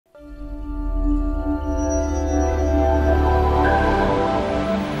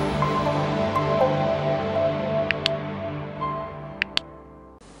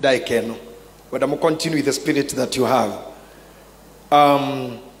daikeno whether mo continue with the spirit that you have.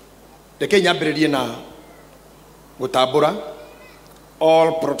 The Kenya Bredi na gutabura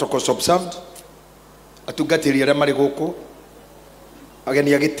all protocols observed atugatiri ara mari guku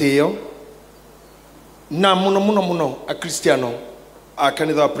ageni agitio na muno a Cristiano a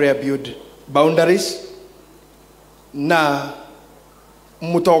kanitha prayer build boundaries na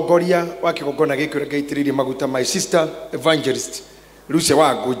mutongoria wa kigongona gikure gaitiririe maguta my sister evangelist Lucia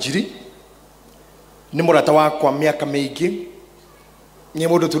wa Gujiri ni murata wakwa miaka mingi ni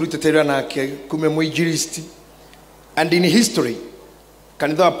mundu turuteterera nake kume muinjilisti and in history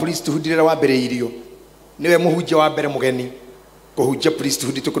kanitha priesthood rira wa mbere irio niwe muhunjia wa mbere mugeni kuhunjia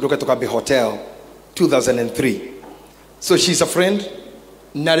priesthood tukuduka tukambe hotel 2003. So she's a friend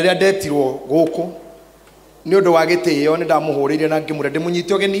na rira ndetirwo guku ni undu wa gitio ni ndamuhuriire na ngimura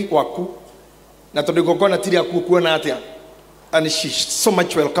ndimunyite ogeni gwaku na tondu gogona tiri aku kuona atia and she so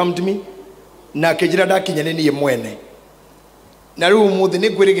much welcomed me na kejira ndakinya ni nie mwene na riu muthi ni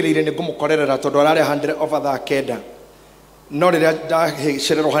ngwirigireire ni ngumukorerera tondu arare 100 over that keda no rira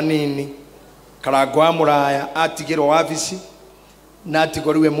ndacererwo hanini karango amuraya atigirwo wabici na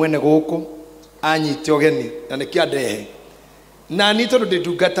atigoriwe mwene guku anyite ogeni na nikiandehe na ni tondu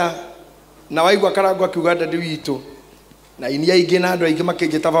ndindungata na waigwa karango akiuga ndandi witu na inia ingi na andu aingi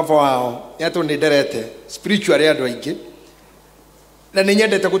makijita baba wao yato ni nderete spiritual andu aingi na ni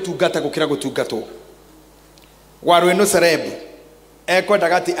nyendete gutungata gukira gutungatwo waru ino cerebu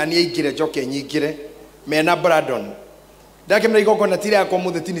ekwendaga ati ani aingire njoke nyingire mena Brandon ndake mna igoko na tire yako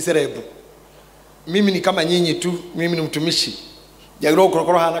muthi ni cerebu mimi ni kama nyinyi tu mimi ni mtumishi jagiro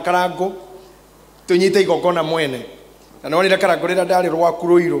korokoro hana karango tunyite igoko na mwene na noni la karango rira ndari rwaku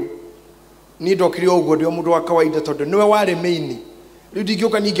ruiru ni ndokiri uguo ndio mundu wa kawaida tondu niwe wari meini riu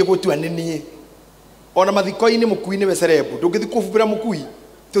ndingioka ninge gutua nini ona mathiko-ini mukui-ini we cerebu ndungithi kubumbira mukui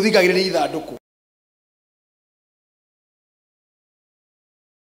tuthigagirire ithanduku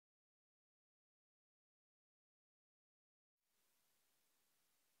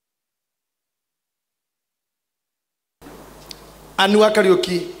Anua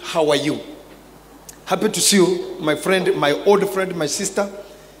Kariuki, how are you? Happy to see you, my friend, my old friend, my sister.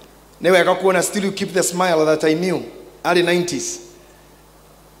 Newe still you keep the smile that I knew early 90s.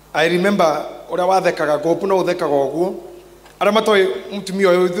 I remember ora wathekaga gopu no uthekaga oguo ara matoi mtumia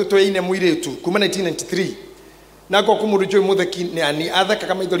uyu toine muiretu kuma 1993 nako kumundu joi mutheki ni ani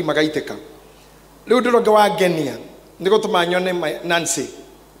athekaga maithori magaiteka riu ndiroge wa genia ndigutuma nyone Nancy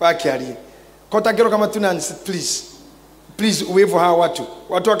wakiari kota ngero kama tu Nancy please uwevu hawa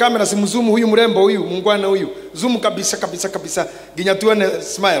watu wa kamera simzumu huyu mrembo huyu mungwana huyu zoom kabisa ginya tuone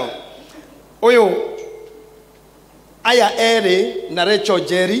smile oyo aya ere na Rachel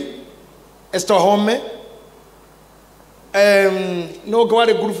Jerry Estohome no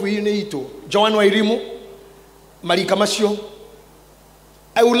gware group hii ni ito Joan Wairimu Marika Masio.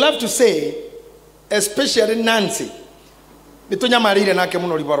 I would love to say especially Nancy nitonya marire nake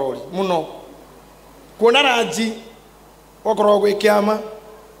muno libarori muno kuona raji okoro kiama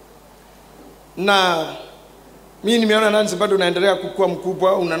na mimi nimeona Nancy bado naendelea kukua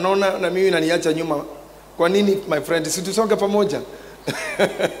mkubwa unanona na mimi naniacha nyuma. Kwa nini my friend situsonge pamoja?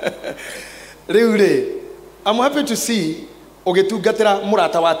 Riure I'm happy to see ogetungatira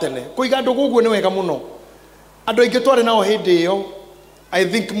murata wa tene kuiga andu guguo ni wega muno andu aingi twari nao hindi iyo I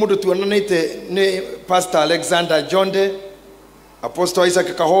think mundu tuonanite ni Pastor Alexander Jonde Apostle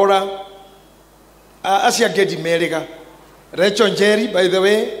Isaac Kahora acia gedi meriga Rachel Jerry by the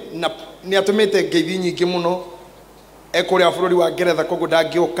way ni atumite ngeithi nyingi muno ekuria bururi wa Ngeretha koguo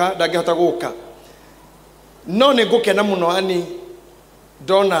ndangihota guka no ne gukena muno ani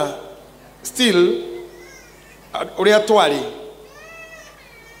dona still uria twari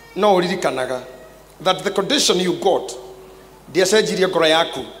no uririkanaga that the condition you got ndiacenjirie ngoro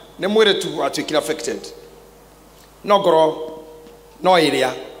yaku ni mwire tu atuikira affected no ngoro no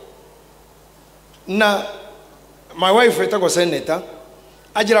iria na my wife etagwo senator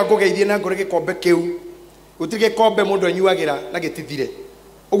ajira ngugeithie na ngore gikombe kiu gutige kombe mundu anyuagira na gitithire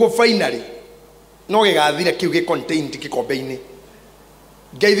ugo finally no gigathire kiu gi contained gikombe-ini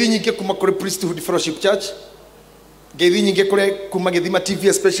ngeithi nyingi kuma kuri Priesthood Fellowship Church ngeithi nyingi kuri kuma Githima TV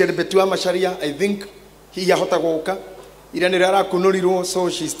especially Betua Masharia I think he yahota guka ira ni rara kunurirwo so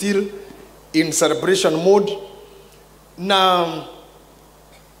she's still in celebration mode na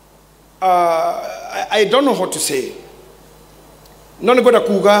I don't know what to say no ni goda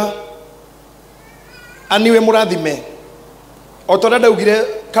kuga aniwe murathime otorada ugire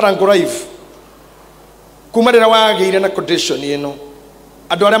karango live kumarira wageire na condition ino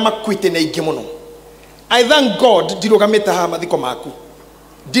andu aria makwite na ingi muno I thank God ndirugamite ha mathiko maku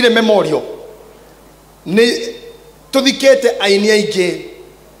dire memorial ni tuthikete aini aige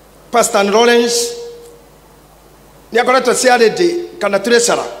Pastor Lawrence ni akoretwo ciaridi kana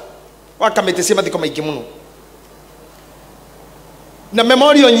treasurer wa kamiti cia mathiko maingi muno na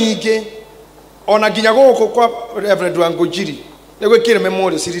memorial nyingi ona nginya guku kwa Reverend Wangujiri ni gwikire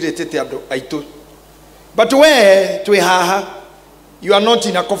memorial ciririte andu aitu but we twi haha you are not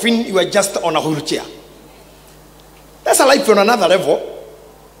in a coffin, you are just on a wheelchair. That's a life on another level.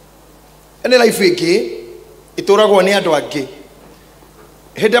 And life again itoragwo ni andu angi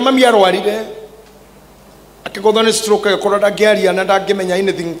hede mami arwarire akigotho ni stroke akora ndagiaria na ndangimenya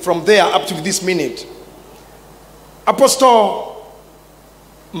anything from there up to this minute. Apostle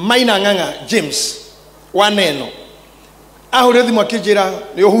Maina Nganga James waneno ahore thimu akijira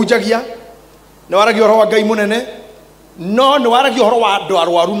ni uhunjagia ni waragia horo wa Ngai munene no ni waragia horo wa andu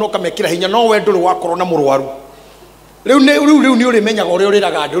arwaru no kamekira hinya no we nduri wakorwo na murwaru riu ni uri menyaga uri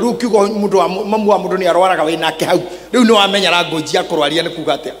uriraga andu riu kiugo mundu wa mamu wa mundu ni arwaraga we nake hau riu ni wamenya rangoji akorwaria ni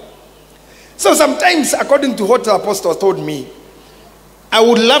kuga atia. So sometimes according to what the apostle told me, I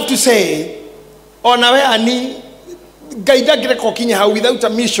would love to say ona we ani gaida greko kinya hau without a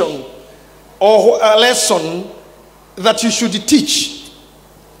mission or a lesson that you should teach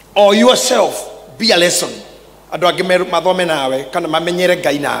or yourself be a lesson adu agimeru mathome nawe kana mamenyere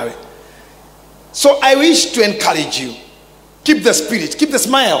Ngai nawe. So I wish to encourage you, keep the spirit, keep the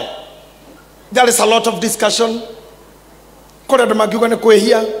smile. There is a lot of discussion kora adu magiuga ni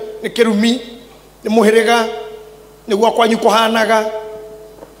kwehia ni kirumi ni muhirega ni gwa kwanyu kuhanaga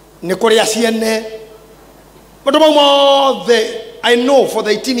ni kuria ciene but more I know for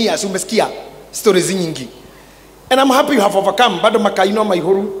the 18 years umesikia stories nyingi and I'm happy you have overcome bado makaino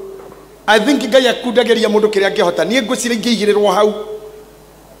maihuru. I think Ngai akudageria mundu kiria angehota nie ngwicire ngiigirirwo hau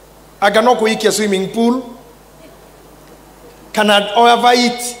aga no kuikia swimming pool kana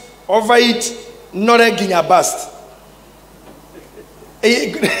overeat nore nginya bust.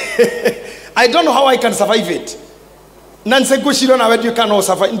 I don't know how I can survive it. Nanse gushiro na we you cannot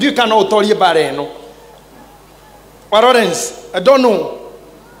survive, you cannot utorie bare no. Lawrence, I don't know.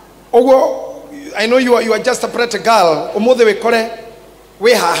 Ogo, I know you are just a pretty girl. Omothe we kore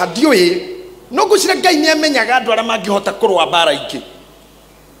we ha dioi no gushira Ngai ni amenyaga andu ara mangihota kurwa bara ingi.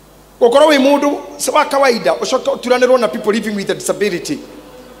 Gukoro we mundu sawa kawaida ucoka turanirwo na people living with a disability.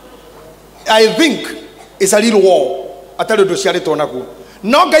 I think it's a little war atari ndo ciaritwo naguo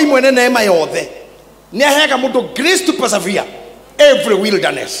no Ngai mwene neema yothe ni aheaga mundu grace to persevere every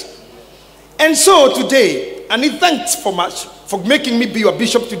wilderness. And so today, and thanks for much for making me be your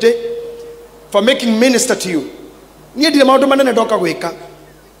bishop today, for making minister to you. Ni ndire maundu manene ndoka gwika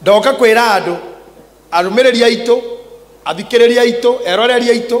ndoka kwira andu arumireria itu athikiriria itu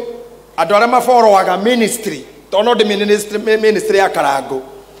eroreria itu andu ara maforoaga ministry tono de ministry ya karango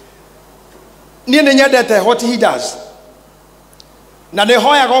ni ne nyendete what he does na ne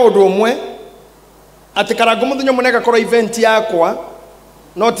hoyaga undu umwe ati karango muthenya munega kora event yakwa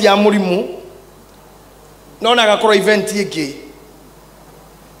not ya murimu no na gakora event yiki.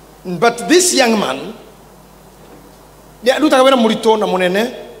 But this young man ni adutaga wena murito na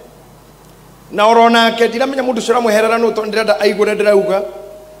munene na orona ke ndiramenya mundu cira muherera no to ndirenda aigure ndirauga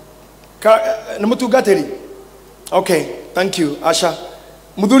na mutungatiri. Okay, thank you Asha.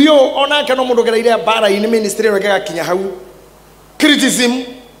 Muthurio ona ke no mundu gereire bara ini ministry wega kinya hau criticism,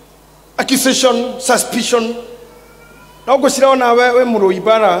 accusation, suspicion na ugucira ona we muroi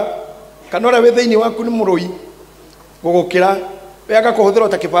bara kanora we theini waku ni muroi gugukira wega kuhuthira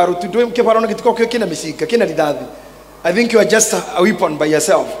ta kibaru tu kibaru na gitiko kina misika kina didathi. I think you are just a weapon by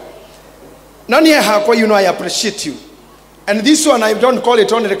yourself. Nani hakwa, you know, I appreciate you. And this one I don't call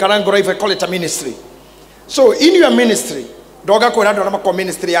it only the Karango, if I call it a ministry. So in your ministry doga ko na ndona ma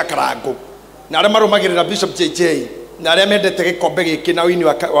ministry ya Karango na ara marumagirira Bishop JJ na ara mendete Gikombe giki na wini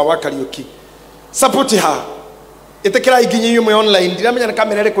wa Kariuki. Support her. Itekira iginyi yume online ndiramenya na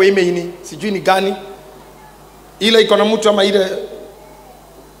kamera ire ko email sijui ni gani ile iko na mtu ama ile.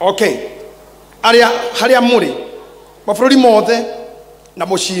 Okay, haria muri mafururi mothe na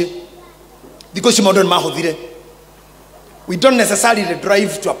mucie because you modern mahuthire. We don't necessarily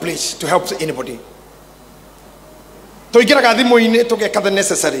drive to a place to help anybody. Toigira gathimo ine tugeka the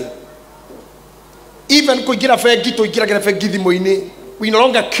necessary. Even kuigira fegi toigira fegi thimo ine. We no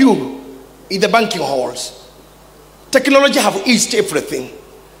longer queue in the banking halls. Technology have eased everything,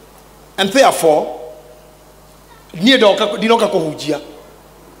 and therefore nie dinoka kuhujia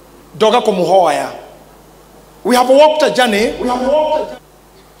doga kumuhoya. We have walked a journey.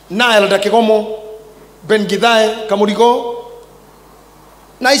 Na elda Kigomo Ben Gitahi Kamurigo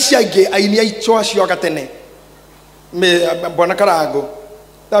na isiage aini aichwa cio gatene me bwana Karago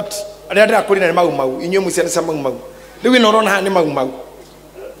that aria kuri na mau inyo musiana sa mau riu ino rona ni mau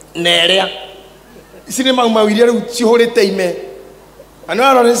nerea isi ni mau iria riu cihurite ime ano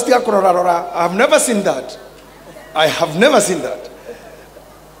arora stia kurora I have never seen that. I have never seen that.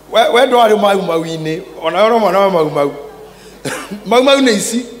 Where do I mau ini ona oro mwana mau ne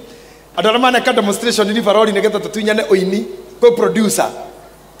isi adara mana ka demonstration ni varori ne geta tunyane oini ko producer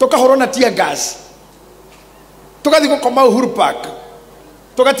toka horona tear gas toka diko koma Uhuru Park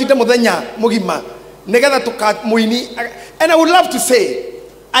toka tinde muthenya mugima ne geta toka muini. And I would love to say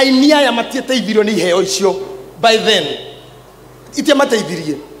I near ya matiete ibiro ni heo icio by then itia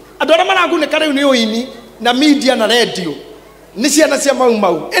mataibirie adara mana ngune kare ni oini na media na radio nisi anasia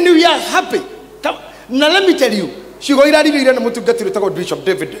mau and we are happy. Now let me tell you, she go irari ira na mutugati rutako Bishop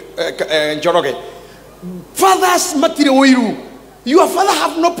David Njoroge. Fathers material oiru. Your father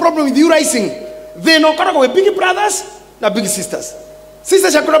have no problem with you rising. They no kora go big brothers na big sisters.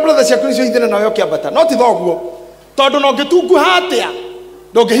 Sisters yakura brothers yakura sio hidena na yoki abata. Not thoguo. Todo no getugu hatia.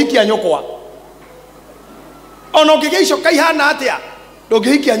 Do gehiki anyokwa. Ono gegeisho kai hana hatia. Do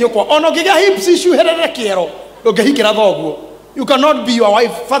gehiki anyokwa. Ono gege hips issue herere kiero. Do gehiki ra thoguo. You cannot be your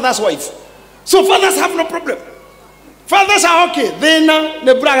wife, father's wife. So fathers have no problem. Fathers are okay. Then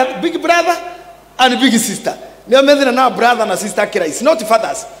the brother, big brother and big sister. They are made now brother and sister kira. It's not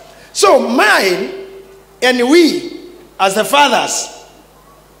fathers. So mine and we as the fathers,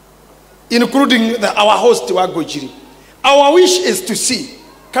 including our host Wagojiri, our wish is to see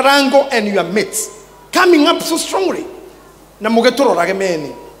Karango and your mates coming up so strongly. Na mugetoro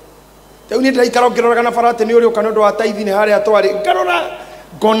ragemeni. Teuni dai karo kiro kana farate ni ori okanodo ataithi ni hare atwari. Karora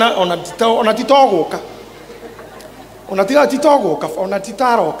gona ona titogoka. Ona titogoka, ona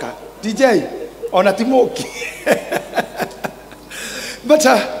titaroka. DJ ona timoki. But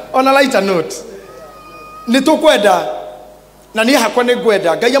on a lighter note, nitukwenda na ni hakwa ni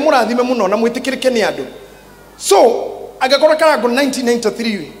gwenda Ngai amurathime muno na mwitikirike ni andu. So agakora Karango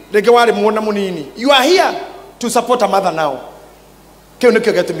 1993 rege wari muona munini. You are here to support a mother now. Keu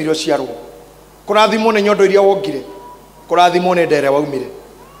nikio getumirio ciarwo. Kurathimo ne nyondo iria wongire. Kurathimo ne ndere waumire.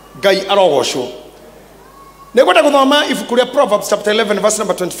 Ngai arogocwo. Negwenda guthoma ibuku ria Proverbs chapter 11 verse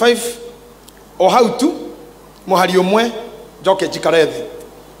number 25. O how to muhari umwe njoke jikarethi.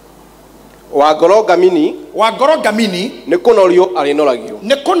 Wagoro gamini nikunorio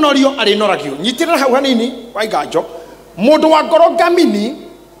arinoragio nyitirira hau hanini waiganjo mundu wa ngoro gamini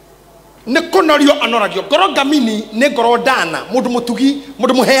nikunorio anoragio. Ngoro gamini ni ngoro dana, mundu mutugi,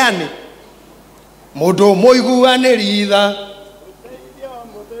 mundu muheani, mundu muiguaniritha.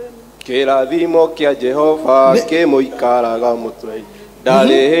 Kirathimo kia Jehova ke muikaraga mutwe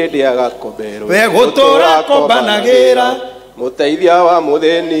ndari hindi agakomberwo we gutura kombanagira muteithia wa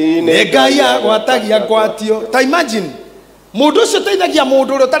mutheni ni Ngai agwatagia gwatio. Ta imagine mundu ucio teithagia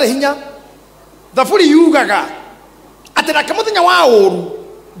mundu uri utari hinya. Thaburi yugaga ati na kamuthenya wa uru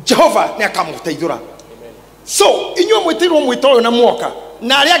Jehova ni akamuteithura. So inyuo mwitirwo mwito na mwoka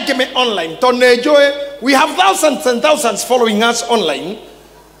na aria ngime online to nejoe. We have thousands and thousands following us online.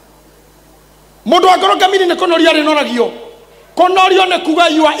 Mundu wa ngoro gamini ni konorio arinoragio. Konorio ne kuga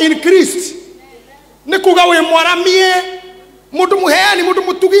you are increased. Ne kuga we mwaramie. Mundu muheani, mundu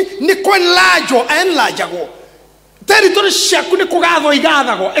mutugi ni ko enlargeago. Territory shaku ni kugatho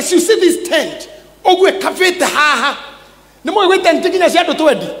igathago. As you see this tent, ogwe kafete haha. Ni mwe tent kinya cia andu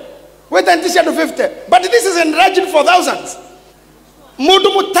 20. We tent cia andu 50. But this is enlarging for thousands.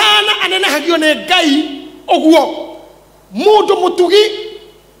 Mundu mutana anene hagio ne Ngai ogwo. Mundu mutugi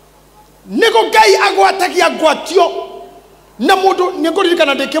nego Ngai agwatagia gwatio. Na mundu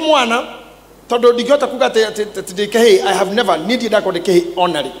nikuririkana ndike mwana todo digiota kuga te hey, I have never needed that ke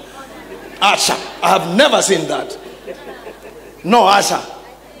honorary. Asha, I have never seen that. No asha.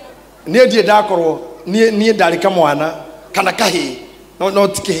 Nie die dakorwo nie darika mwana kana kahi no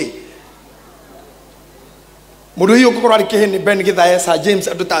tike. Mundu hiyo kokoro ari kehe ni Ben Githae Sir James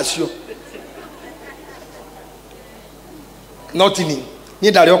Adutasio. Notini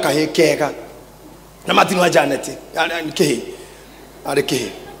nie dari okahe kega. Na matinu ajaneti kehe ari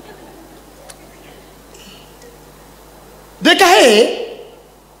kehe deka he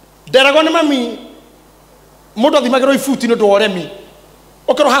deragone mami mudo thimagiro ifuti no doremi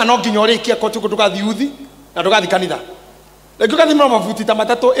okero ha no nginya orikia ko tukathi yuthi na tukathi kanitha lego kathimira mafuti ta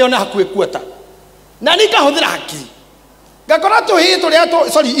matatu iyo na hakwe kuota na nikahuthira haki gakora to hi to ria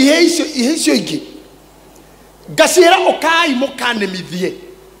to sorry ihe icio ingi gasira okai mukane mithie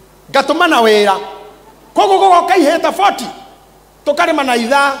gatuma na wira kogo kai heta 40 tokare mana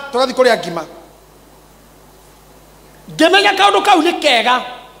itha tukathi kuria ngima gemenya kaundu kau ni kega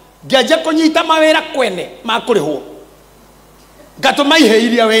ngeje kunyita mawira kwene makurihwo ngatũma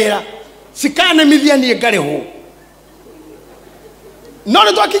iheiria wĩra cikanĩmithia niĩ ngarĩhwo no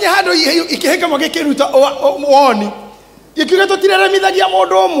nĩ twakinya handũ ikĩhĩngamo gĩkĩruta woni gĩkiuga tũtireremithagia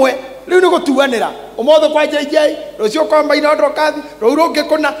mũndũ ũmwe rĩu nĩ gũtuanĩra ũmothe kwa JJ rũcio kwa Maina Ndokathi rũu rũngĩ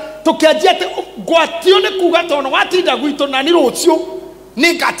kũna tũkĩanjia atĩ ngwatio nĩ kuga tondũ watinda gwitũ na nĩ rũcio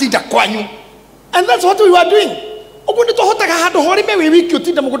nĩ ngatinda kwanyu and that's what we were doing ũguo nĩ tũhotaga handũ horime wĩ wiki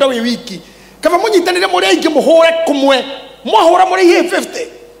ũtinda mũgũnda wĩ wiki kaba mũnyitanĩre mũrĩ aingĩ mũhũre kũmwe mwahũra mũrĩ ihe 50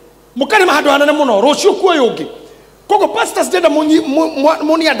 mũkarĩma handũ hanene mũno rũcio kuoya ũngĩ koguo pastors ndenda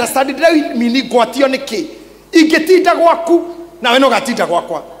mũni understand ndĩrĩa mini ngwatio nĩkĩ ingĩtinda gwaku nawe no gatinda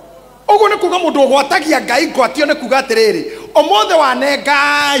gwakwa ũguo nĩ kuga mũndũ ũgwatagia Ngai ngwatio nĩ kuga atĩrĩrĩ ũmothe wane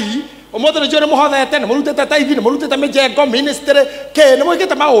Ngai ũmothe nĩ nĩ mũhothete nĩ mũrutĩte taithi nĩ mũrutĩte mĩjengo ministry nĩ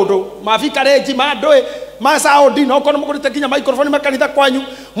mwĩkĩte maũndũ mabikarĩnji mandũĩ masaũndi no kono mũgũrĩte nginya microphone makanitha kwanyu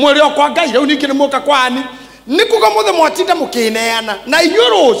mwĩrĩ okwa Ngai rĩu ningĩ nĩ mũka kwani nĩ kuga mũthe mwatinda mũkĩneana na inyuĩ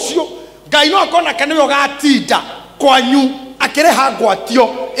rũcio Ngai no akona kana nĩwe ũgatinda kwanyu akĩreha ngwatio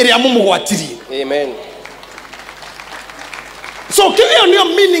ĩrĩa mũmũgwatirie amen so kĩrĩa nĩyo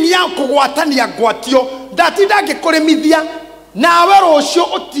meaning ya kũgwatania ngwatio ndatinda ngĩkũrĩmithia nawe rũcio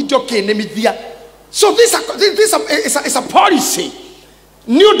ũtinda ũkĩnĩmithia so this is a policy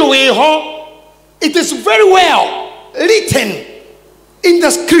nĩ ũndũ wĩho it is very well written in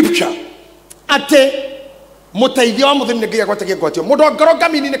the scripture atĩ mũteithia wa mũthenya nginya gwatagia ngwatio mũndũ ngoro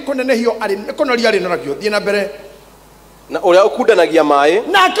ngamini nĩ kũnenehio arĩ nĩ kũnoria arĩ noragio thiĩ na mbere na ũrĩa ũkundanagia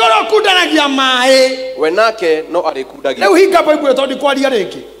maĩ na ũrĩa ũkundanagia maĩ we nake no arĩkundagia rĩu hinga Bible tondũ kwaria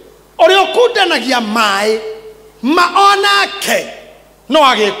rĩngĩ ũrĩa ũkundanagia maĩ onake no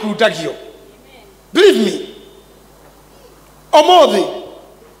agĩkundagio believe me ũmũthĩ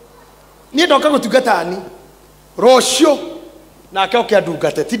niĩ ndoka gũtungata ni rũcio nake oke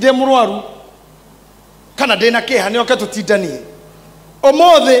andungate ti ndĩ mũrwaru kana ndĩ na kĩeha nĩ oke tũtindanie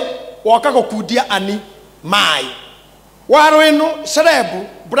ũmũthĩ woka gũkundia ani maĩ waru ĩno cerebu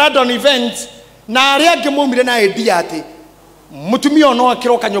Brandon events na arĩa angĩ maumire na idea atĩ mũtumia no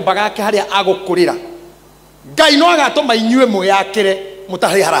akĩrwo kanyũmba gake harĩa agũkũrĩra Ngai no agatũma inyuĩ mwĩyakĩre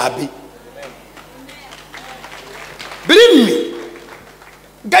mũtarĩ harambi believe me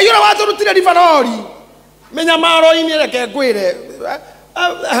Ngai ũrĩa watũrutire ribanori mĩnyamaro-inĩ reke ngwĩre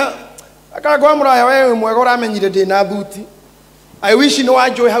akagwa mũraya we mwega ũramenyire ndĩ na thuti I wish nĩ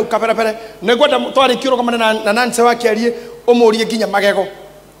wanjũĩ hau kaberabere nĩngwenda twarĩkie ũrũgamane na Nancy wakĩarie ũmũrie nginya magego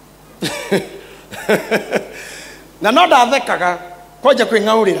na no ndathekaga kwanja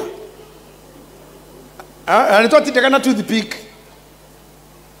kwĩng'aũrĩra nĩ twatindaga na toothpick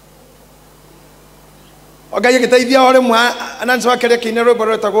Ngai agĩteithia o rĩmwe Nancy wakĩarie kĩine rwĩmbo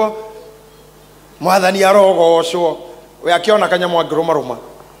rwĩtagwo Mwathani arogocwo we akĩona kanyamũ angĩrũmarũma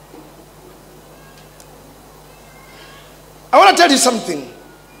I want to tell you something.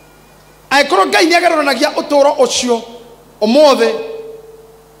 I koro Ngai nĩ agarũranagia ũtũũro ũcio ũmũthĩ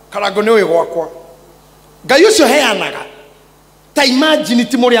karango nĩ ũyũ gwakwa Ngai ũcio heanaga ta imagine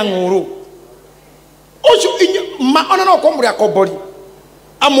ti mũrĩa ng'ũrũ ũcio ona no kwa mũrĩa kombori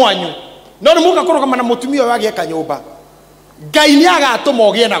amwanyu no nĩ mũka kũrũgama na mũtumia ũyũ agĩaka nyũmba Ngai nĩ agatũma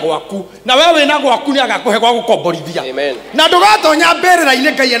ũgĩe na gwaku na wewe wĩna gwaku nĩ agakũhe gwa gũkomborithia na ndũgatonya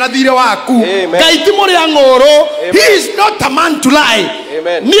mbĩrĩra-inĩ Ngai ena thirĩ waku Ngai ti mũrĩa ng'ũrũ he is not a man to lie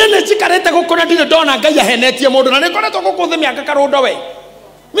niĩ nĩ njikarĩte gũkũ na ndirĩ ndona Ngai ahenetie mũndũ na nĩ ngoretwo gũkũ thĩ mĩaka karũndo we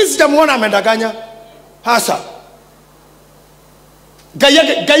mimi sijamuona amendanganya hasa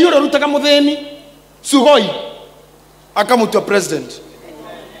Ngai ũrĩa ũrutaga mũthĩni Sugoi akamũtua president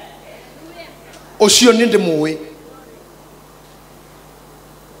ũcio nĩ ndĩmũĩ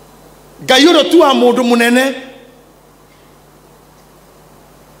Ngai ũrĩa tuaga mũndũ mũnene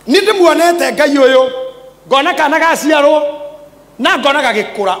nĩ ndĩmuonete Ngai ũyũ ngona kana gaciarwo na ngona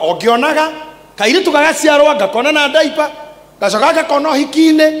gagĩkũra o ngĩonaga kairĩtu gagaciarwo ngakona na diaper gacoka gakona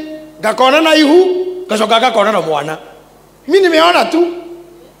ũhiki-inĩ ngakona na ihu gacoka gakona na mwana mimi nimeona tu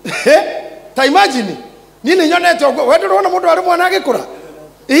ta imagine nini nyonete wewe ndũrona mũndũ arĩ mwana agĩkũra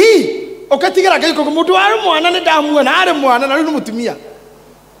ũkatigĩra Ngai kũgũ mũndũ arĩ mwana nĩ ndamuona arĩ mwana na rĩu nĩ mũtumia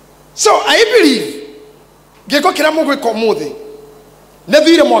so I believe gĩko kĩrĩa mũgwĩka ũmũthĩ nĩ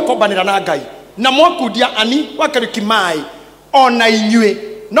thire mwakombanĩra na Ngai na mwakundia ani wa Kariuki maĩ ona inyuĩ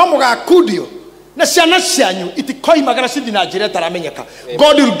no mũgakundio na ciana cianyu itikoimagara cithi na njĩra ĩtaramenyeka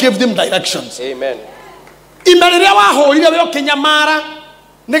God will give them directions amen ime rĩrĩa wahũrire we ũkĩnyamara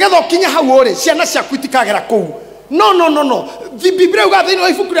nĩgetha ũkinye hau ũrĩ ciana ciaku itikagera kũu no the Bible uga thĩinĩ wa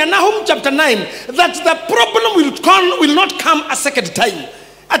ibuku rĩa Nahum chapter 9 that the problem will not come a second time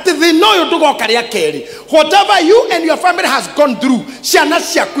ati they know you do karia keri. Whatever you and your family has gone through, ciana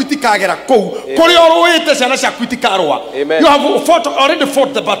ciaku itikagera kou. Kuri oruite ciana ciaku itikarwa. You have already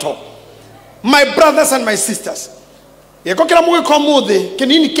fought the battle. My brothers and my sisters, yekokera mugiko muthi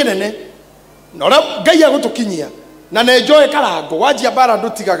kinini kinene nora Ngai agutukinyia na nejoe karango wajia bara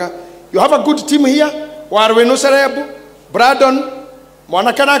ndutigaga. You have a good team here. Warwe no Serebu, Brandon,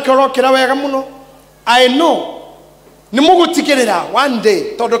 mwana kana korokera wega muno. I know nimugutikirira one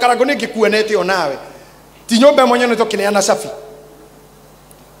day todo karango nikikuenete onawe. Ti nyombe mwenye nitokineana safi.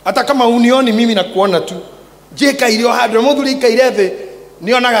 Hata kama unioni mimi na kuona tu. Je kailio hadwe muthuri kaireve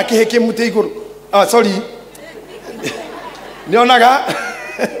nionaga kiheke mute iguru. Ah sorry. Nionaga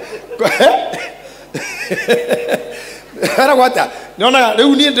Era gwata nionaga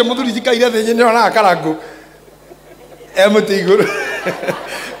riu ni ndi muthuri tikaireve nionaga karango mute iguru.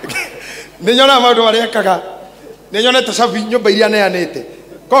 Ninyona maundu maria kaga. Ninyonete safi nyumba iria neanete.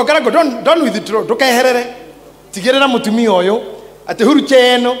 Ko karango don't withdraw ndukeherere. Tigirira mutumia uyu ati huruche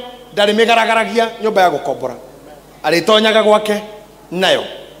eno ndari migaragaragia nyumba ya gukombora. Aritonyaga gwake nayo.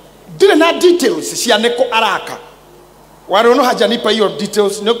 Ndire na details cia neko araka. Waro no hajanipa hiyo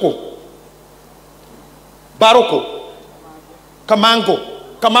details neko. Baroko.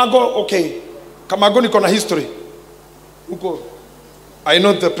 Kamango okay. Kamango niko na history. Uko I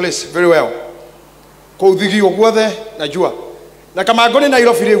know the place very well. Ko uthigi ogwothe najua. Na Kamango ni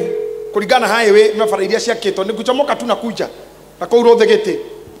Nairobi riu. Kuringana highway mafara iria cia kito ni kuchomoka tu na kuja. Na ko urothe gete.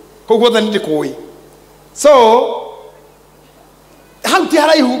 Ko gwothe ndi kuwi. So hauti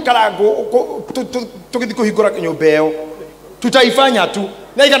haraihu karango tugithi kuhingura nyumba iyo tutaifanya tu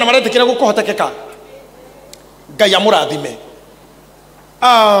na igana maretekera gukuhotekeka Ngai amurathime.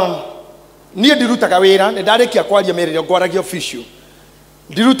 Nie ndirutaga wira ne ndarikia kwaria merire ngwaragia official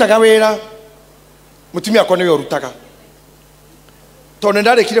ndirutaga wira mutumia akwa niwe urutaga to ne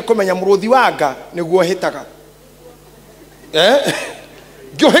ndarikire kumenya muruthi wanga niguo hitaga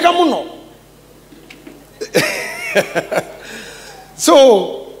ngiohega muno.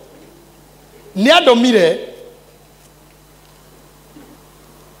 So ni adomire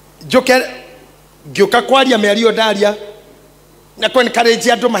joker gioka kwaria merio daria na kwa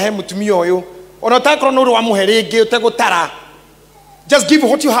encourage andu mahe mutumia uyu ona takro no wa muherenge utegutara. Just give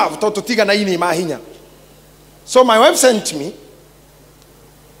what you have to tiga na ini mahinya. So my wife sent me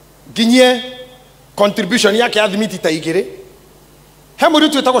ginye contribution yake ya thimiti ta igire he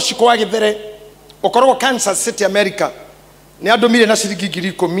muritu etagwo Shikoa Githere okorwo Kansas City America ni adomire na ciringi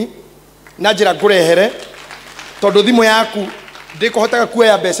 10,000 na njira ngurehere tondu thimu yaku ndikuhotaga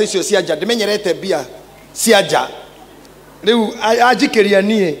kuoya mbeca icio cia nja ndimenyerete bia cia nja riu ajikiria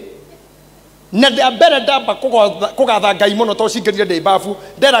nie na ndabere ndamba kugatha Ngai muno to cingirire ndi bafu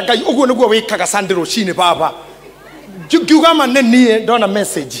ndera Ngai uguo niguo wikaga Sunday rucini baba ngiuga manenie ndona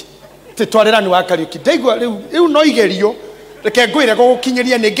message te twarira ni wa Kariuki ndaigua riu no igerio reke ngwire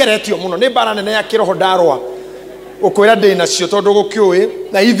gukinyiria ni ngeretio muno ni bara nene ya kiroho ndarwa ukwira ndi nacio tondu gukiui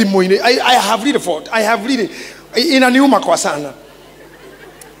na ithimu-ini I have really inaniuma kwa sana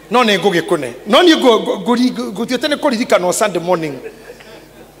no ne ngugikune no ni gutiete ne kuririkana on Sunday morning.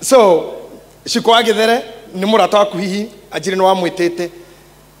 So Shikoa Githere ni murata waku hihi ajire no amwitete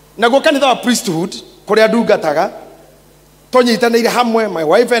na gukanitha wa priesthood kuria ndungataga tonyitanire hamwe my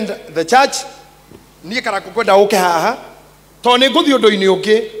wife and the church ni kara kukwenda uke haha to ni nguthi undu-ini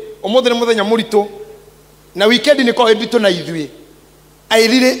ungi umuthi ni muthenya muritu na weekend ni ko editu na ithui.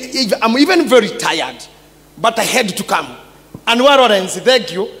 I'm even very tired but I had to come. And Lawrence,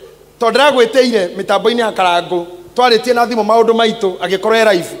 thank you to ndagweteire mitambo-ini ya karango twaritie na thimu maundu maitu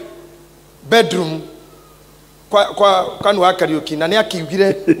agikorwo live bedroom kwa kanu wa Kariuki na ni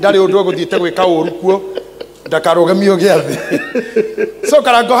akiugire ndari undu oguthiete gwika uru kuo ndakarugamio giathi. So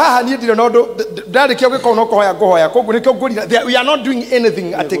karango haha ni ndire no ndu ndarikia gwika no kuhoya kuhoya koguo nikyo ngurira we are not doing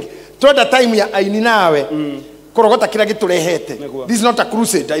anything at the time ya aini nawe kurogota kira giturehete. This is not a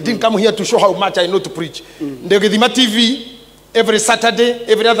crusade. I didn't come here to show how much I know to preach. Ndegithima TV every Saturday,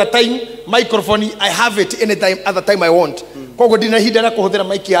 every other time, microphone I have it any time other time I want. Koguo ndina hinda na kuhuthira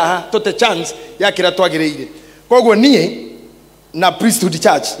mic haha tote chance ya kira twagireire. Koguo nie na priesthood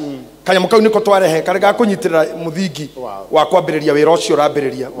church kanyamo kau niko twarehe karega kunyitirira muthingi wa kwambiriria wira ucio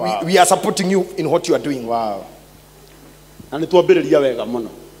urambiriria. We are supporting you in what you are doing. Wow. Na ni twambiriria wega muno.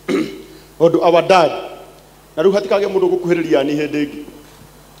 Odu our dad na riu hatikage mundu gukuhiriria ni hindi ingi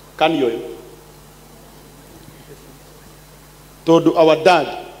kani uyu tondu our dad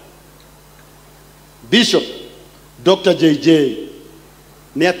Bishop Dr. JJ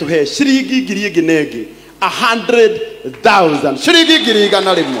ni atuhe ciringi ngiri ingi nengi 100,000 ciringi ngiri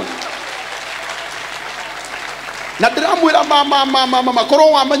igana rimwe na ndiramwira mama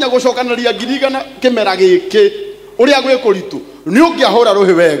korwo wamenya gucokanaria ngirigana kimera giki uria gwe kuritu ni ungiahura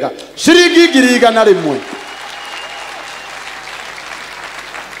ruhi wega ciringi ngirigana rimwe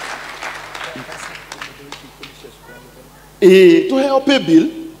tuheo pay bill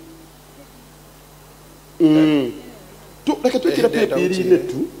tu reke twikire pay bill ine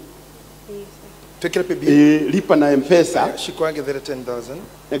tu twikire pay bill lipa na mpesa shikwange 10,000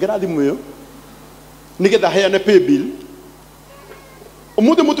 negera thimu yo nigetha heane pay bill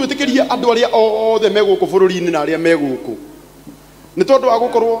umuthi mutu itikirie andu aria othe meguku bururi-ini na aria meguku ni tondu wa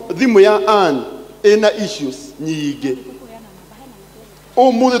gukorwo thimu ya an ina issues nyingi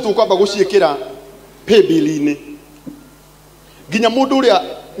umuthi tukwamba guciikira pay bill-ini ginya mundu uria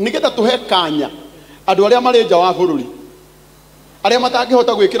nigetha tuhe kanya andu aria mari nja wa bururi aria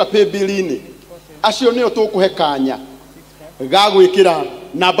matangihota gwikira pay bill-ini acio nio tukuhe kanya ga gwikira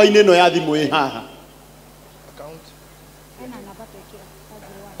namba-ini ino ya thimu ĩ haha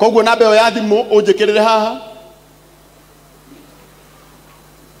koguo namba ĩyo ya thimu unjikirire haha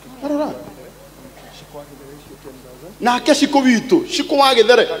arora nake ciko witu ciko wa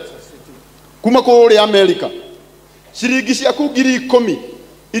githere kuma kuri America ciringi ciaku 10,000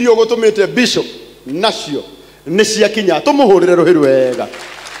 irio gutumite bishop nacio ni ciakinya tumuhurire ruhi rwega.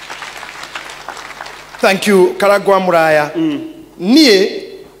 Thank you Karagwa Muraya. Nie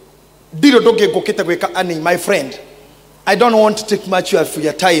ndiro ndungikukite gwika ani my friend. I don't want to take much of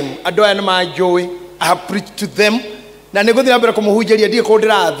your time. Ando aya ma joy I have preached to them na niguthira mbere kumuhunjeria ndie ko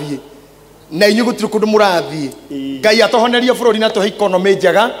ndirathie na inyu gutiri kundu murathie Ngai atohonerie bururi na tuhe economy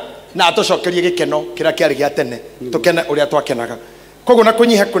njega na atocokerie gikeno kira kiari gia tene tukene uria twakenaga koguo na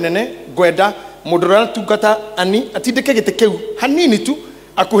kunyiha kunene ngwenda mundu ura tungata ani atindike gite kiu hanini tu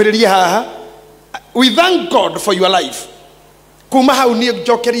akuhiririe haha. We thank God for your life. Kuma hau nie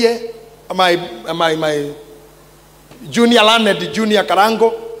njokerie my junior landed junior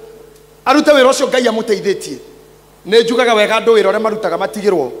Karango aruta wira ucio Ngai amuteithitie ne njugaga wega andu wira uria marutaga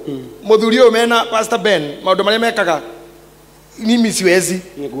matigirwo muthuri uyu mena Pastor Ben maundu maria mekaga mimi siwezi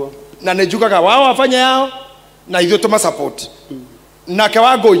na ne njugaga wao afanya yao na ithuĩ tuma support nake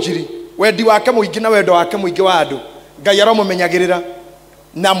wa Ngũnjiri wendi wake muingi na wendo wake muingi wa andu Ngai aromumenyagirira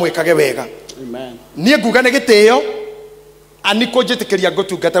na mwekage wega. Amen. Nie nguga nĩ gĩtĩo aniko njĩtĩkĩria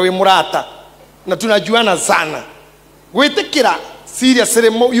ngũtungata wĩ mũrata na tunajuana sana gwĩtĩkĩra seriously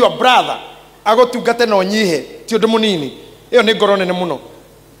your brother agũtungate no nyihe ti ũndũ mũnini ĩyo nĩ ngoro nene mũno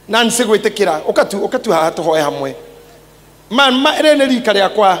na nĩ gwĩtĩkĩra ũkatu haha tũhoe hamwe rĩrĩ nĩ rika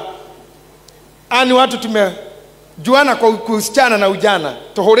rĩakwa ani watu tumejuana kwa kusichana na ujana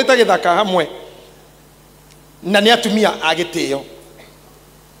tũhũrĩte gĩthaka hamwe na nĩ atumia a gĩtĩo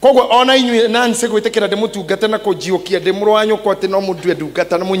koguo ona inyuĩ na nĩ gwĩtĩkĩra ndĩmũtungate na kũnjiũkia ndĩ mũrũ wa nyũkwa atĩ no mũndũ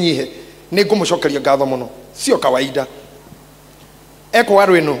ndungata na mũnyihe nĩ ngũmũcokeria ngatho mũno sio kawaida eko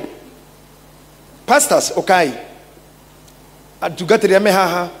waru ĩno pastors okay atungatĩria me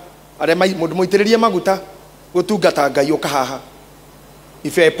haha arĩa mũndũ mũitĩrĩrie maguta gũtungata Ngai ũka haha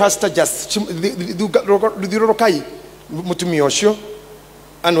if a pastor just thiũrũrũkai mũtumia ũcio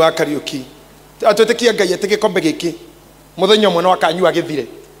anu wa Kariuki atwĩtĩkia Ngai atĩ gĩkombe gĩkĩ mũthenya ũmwe no akanyua gĩthire.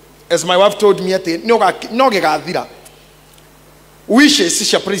 As my wife told me ati no gĩgathira wishes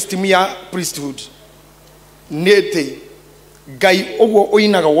cia priesthood nete Ngai ũguo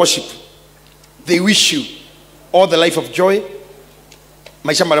ũinaga worship they wish you all the life of joy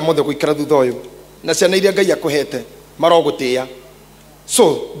maisha marĩa mothe gũikara thutha ũyũ na ciana iria Ngai akũhete marogũtĩĩa.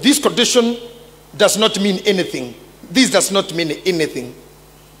 So this condition does not mean anything. This does not mean anything.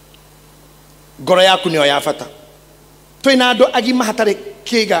 Ngoro yaku nĩyo ya bata. Twina andu agima hatari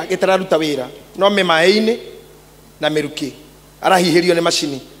kiga gitararuta wira no me maĩ-inĩ na mĩruki arahihirio nĩ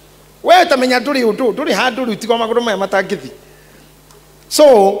macini we tamenya nduri handu riu tiga magũrũ maya matangithi.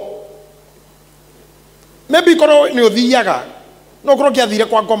 So maybe korwo nĩ ũthiaga no korwo kĩathire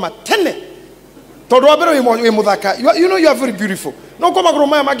kwa ngoma tene tondu wa mbere wĩ mũthaka you know you are very beautiful no kwa magũrũ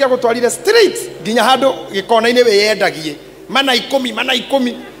maya mangĩa gũtwarire straight nginya handu gĩkona-inĩ wĩyendagie mana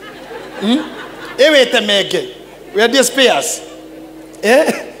ikũmi ĩwĩte menge we are spares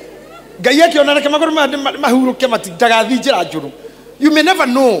Ngai akiona reke magũrũ mahuruke matindagathi njĩra njũru. You may never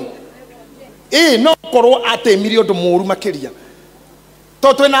know no korwo atemire ũndũ mũru makĩria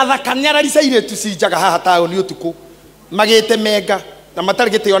to twĩna thakame ararica airĩtu cinjaga haha taũni ũtukũ magĩte menga na matarĩ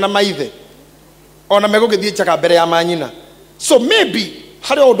gĩtĩo na maithe ona megũgĩthiĩ njaga mbere ya manyina. So maybe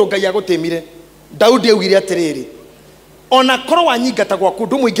harĩ ũndũ Ngai agũtĩmire. Daudi augire atĩrĩrĩ ona korwo wanyingata gwaku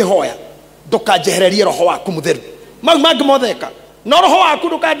ndũ mũingĩ hoya ndũkanjehererie roho waku mũtheru mau mangĩ motheka no roho waku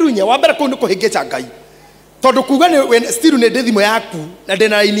ndũkandunye wa mbere kũu nĩ kũhĩngĩca Ngai tondu kuga ni still ni thimũ yaku na ndĩ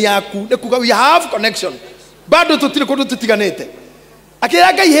na line yaku nĩ kuga we have connection bado tutire kundu tutiganite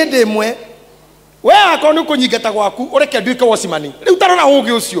akira Ngai hindi imwe we akoni kunyingata gwaku ureke nduike wosimani riu tarora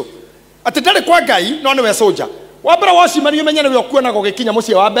ugi ucio ati ndari kwa Ngai no ni we soldier wa mbere wosimani umenye ni we okuona gugikinya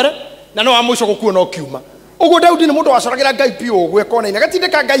mucie wa mbere na no wa mwico gukuona okiuma ugo Daudi ni mundu wacoragira Ngai pio gwe kona ina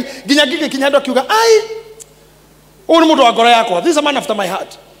gatindika Ngai ginya gigikinya ndo kiuga ai uri mundu wa ngoro yakwa this is a man after my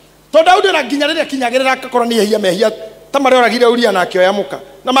heart to Daudi na ginya riria kinyagirira akakora ni ehia mehia tamare oragire uria na akioya muka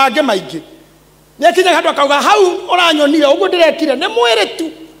na mange maingi ni akinya handu akauga hau uranyonire ugo ndirekire ni mwire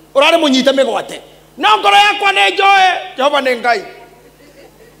tu urare munyite migwate no ngoro yakwa ni njoe Jehova ni Ngai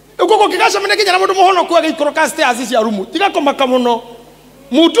ugo kigasa mene kinya na mundu muhono kwa gikoroka stairs cia rumu tiga komaka muno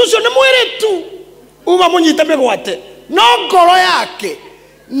mutu ucio ni mwire tu uma munyite migwate no ngoro yake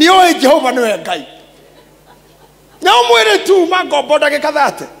ni oe Jehova ni Ngai na mwire tu magombo ndagika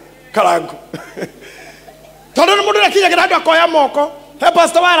thate karangu tondu ni mundu rakinya handu akoya moko he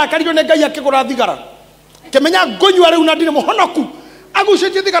pastor wara karirio ne Ngai akigura thigara kemenya ngonywa riu na ndire muhonoku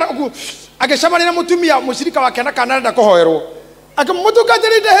agucitie thigara ugu agicamania na mutumia mucirika wake na kana nda kuhoerwo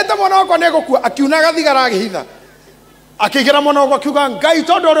akimutungatĩrĩte hete mwana wakwa nĩ gũkua akiunaga thigara agĩhitha akĩigĩra mwana wakwa akiuga Ngai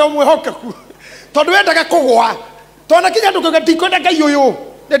tondũ ũrĩa mwĩhokeku tondũ wendaga kũgwa tondũ kinya ndũkauga ndikwenda Ngai ũyũ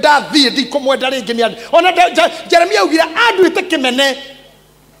nĩ ndathiĩ ndikũmwenda rĩngĩ nĩ ona Jeremia augire anduĩte kĩmene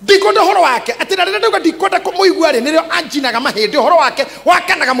ndikwenda ũhoro wake atĩ na rĩrĩa ndauga ndikwenda kũmũigua rĩ nĩrĩo anjinaga mahĩndĩ ũhoro wake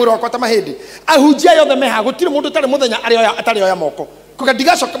wakanaga mwĩrĩ wakwa ta mahĩndĩ ahunjia yothe meha gũtirĩ mũndũ ũtarĩ mũthenya atarĩ oya moko kuga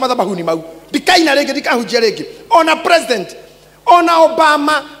ndigacoka mathabahuni mau ndikaina rĩngĩ ndikahunjia rĩngĩ ona president ona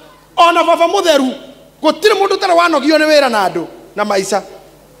Obama ona baba mutheru gutire mundu tare wanogio ni wira na andu na maica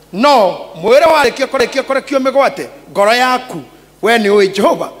no mwire warikio korekio migwate ngoro yaku we ni oi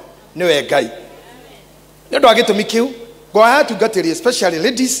Jehova ni we Ngai ni ndo agitumi kiu go atungatiri especially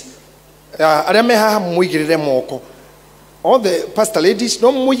ladies aria me haha muigirire moko all the pastor ladies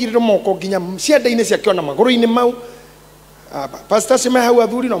no muigirire moko ginya cienda-ini ciakiona maguru-ini mau pastor me haha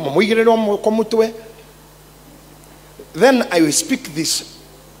athuri no muigirire moko mutwe. Then I will speak these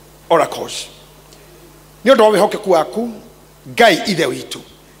oracles. Niondo wa hokeku waku Ngai ithe witu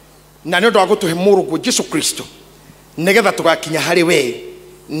na niondo wa gutuhe murugu Jesu Kristo negetha tugakinya hari we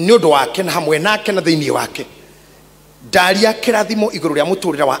niondo wake na hamwe nake na thiini wake ndaria kirathimo iguru ria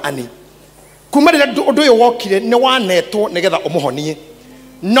muturira wa ani kuma rira undu uyu wokire ni wanetwo negetha umuhonie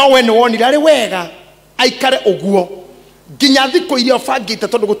no we ni wonire ari wega aikare uguo ginya thiko iria bangite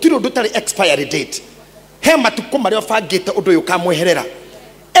tondu gutiri undu tari expiry date he matuko maria bangite undu uyu kamweherera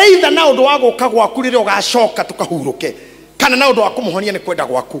either na undu wa guka gwaku rire ugacoka tukahuruke kana na undu wa kumuhonia ni kwenda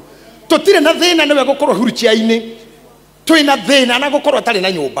gwaku tutire na thina niwe gukorwo hurutiaini twina thina na gukorwo tari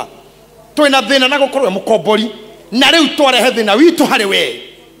na nyumba twina thina na gukorwo mukombori na riu twarehe thina witu hari we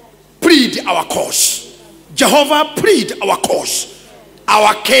plead our cause Jehovah plead our cause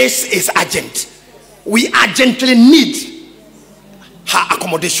our case is urgent we urgently need her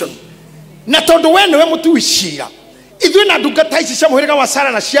accommodation na tondu we niwe mutu wicira ithuĩ na ndungata ici cia mũhĩrĩga wa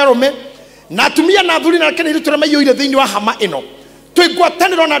Sara na cia arũme na atumia na athuri na kene tũrĩa maiyũire thĩinĩ wa hama ĩno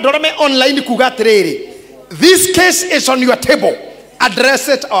twĩngwatanĩrwo na andũ arĩa me online kuga atĩrĩrĩ this case is on your table address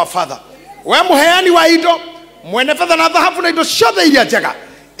it our father we mũheani wa indo mwene fedha na thahabu na indo ciothe iria njega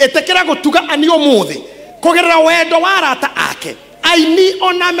ĩtĩkĩra gũtuga ani ũmũthĩ kũgerera wendo wa arata ake aini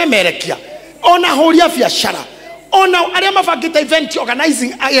ona memerekia ona hũria biacara ona arĩa mabangĩte event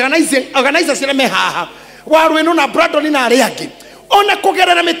organizers arĩa me haha warweno na Brandon na arĩa angĩ ona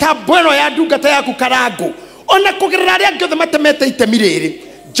kugerera mitambo ĩno ya ndungata yaku Karangu ona kugerera arĩa angĩ othe matemete itemi rĩrĩ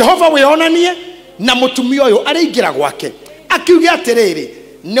Jehova wĩonanie na mũtumia ũyũ arĩingĩra gwake akiuge atĩrĩrĩ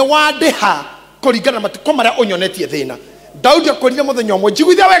nĩ wandĩha kũringana na matuko marĩa ũnyonetie thĩna Daudi akwĩrire mũthenya ũmwe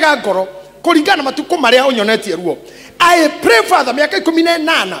njiguithia wega ngoro kũringana na matuko marĩa ũnyonetie ruo I pray Father mĩaka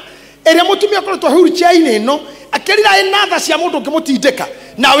 18 ĩrĩa mũtumia akoretwo hurukia-inĩ ĩno akĩrira ĩna tha cia mũndũ ũngĩmũtindĩka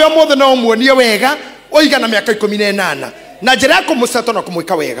nawe ũmũthĩ no ũmuonie wega oigana miaka 18 na njĩra ya kũmũceta na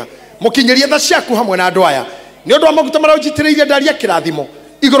kũmwĩka wega mũkinyĩrie tha ciaku hamwe na andũ aya nĩ ũndũ wa maguta marĩa ũnjitĩrĩirie ndaria kĩrathimo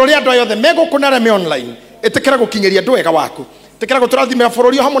igũrũ rĩa andũ aya othe megũkũ na arĩa me online ĩtĩkĩra gũkinyĩria andũ wega waku ĩtĩkĩra gũtũrathimĩra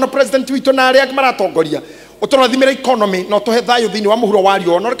bũrũri o hamwe na president witũ na arĩa maratongoria ũtũrathimĩra economy na ũtũhe thayũ thĩinĩ wa mũhuro wa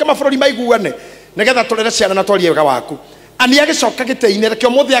riũa na reke mabũrũri maiguane nĩgetha tũrere ciana na twarie wega waku ani agĩcoka gĩtĩ-inĩ reke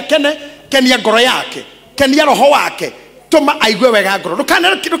ũmũthĩ akene kenia ngoro yake kenia roho wake tũma aigue wega ngoro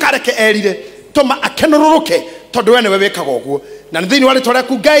ndũkareke erire toma akenururuke tondu we niwe wikaga uguo na thĩinĩ wa rĩtwa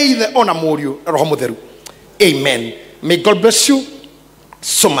rĩaku Ngai ithe ona mũriũ roho mũtheru amen. May God bless you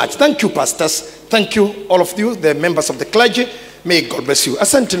so much. Thank you pastors, thank you all of you the members of the clergy. May God bless you.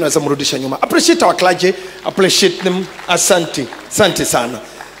 Asante naweza mrudisha nyuma. Appreciate our clergy, appreciate them. Asante sana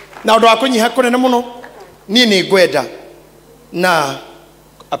na ũndũ wa kũnyiha kũnene mũno niĩ nĩ ngwenda na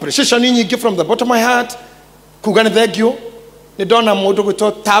appreciation nyingi from the bottom of my heart kuga nĩ thengiũ nĩ ndona mũndũ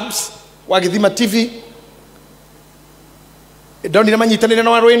gwĩtwo Tabs wa Gĩthima TV ndonire manyitanĩre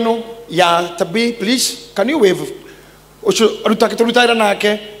na rwĩno ya Tabi please can you wave ucio tũrutaĩra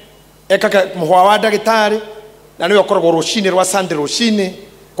nake ekaka mũhwa wa ndagĩtarĩ na nĩwe ũkoragwo rũcinĩ rwa Sunday rũcinĩ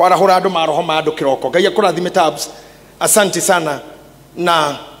kwarahũra andũ maroho ma andũ kĩroko Ngai akũrathime Tabs asante sana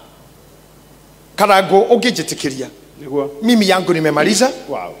na Karango ũngĩnjĩtĩkĩria mimi yangu nimemaliza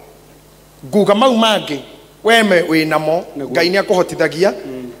wow nguga mau mangĩ weme wĩnamo Ngai nĩakũhotithagia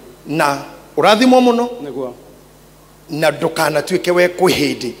na ũrathimwo mũno na ndũkanatuĩke we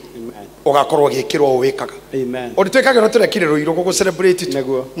kwĩhĩndĩ ugakorwo gĩkĩrwo wĩkaga amen ũrĩtwĩkagĩrwo tũrekire rũirũ gũkũ celebrate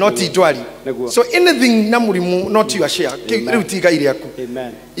not ndwari so anything na mũrimũ not your share rĩu ti Ngai rĩaku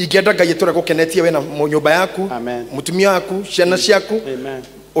amen ingĩenda Ngai tũre gũkenetie we na nyũmba yaku mũtumia waku ciana ciaku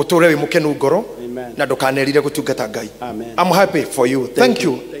ũtũre wĩ mũkenu ngoro na ndũkanerire gũtungata Ngai I'm happy for you thank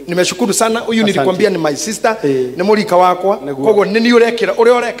you nimeshukuru sana huyu nilikwambia ni my sister ni mũrika wakwa koguo nĩ niĩ ũrekĩra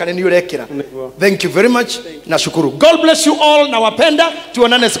ũrĩa ũreka nĩ niĩ ũrekĩra thank you very much nashukuru God bless you all na wapenda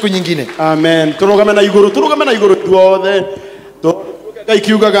tuonane siku nyingine amen turugame na igũrũ tuothe Ngai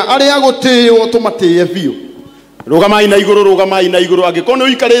kiugaga arĩa gũtĩĩo tũmatĩe biũ rugamai na igũrũ angĩkorwo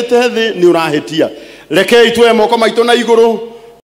nĩ ũikarĩte thĩ nĩ ũrahĩtia rekei tuoe moko maitũ na igũrũ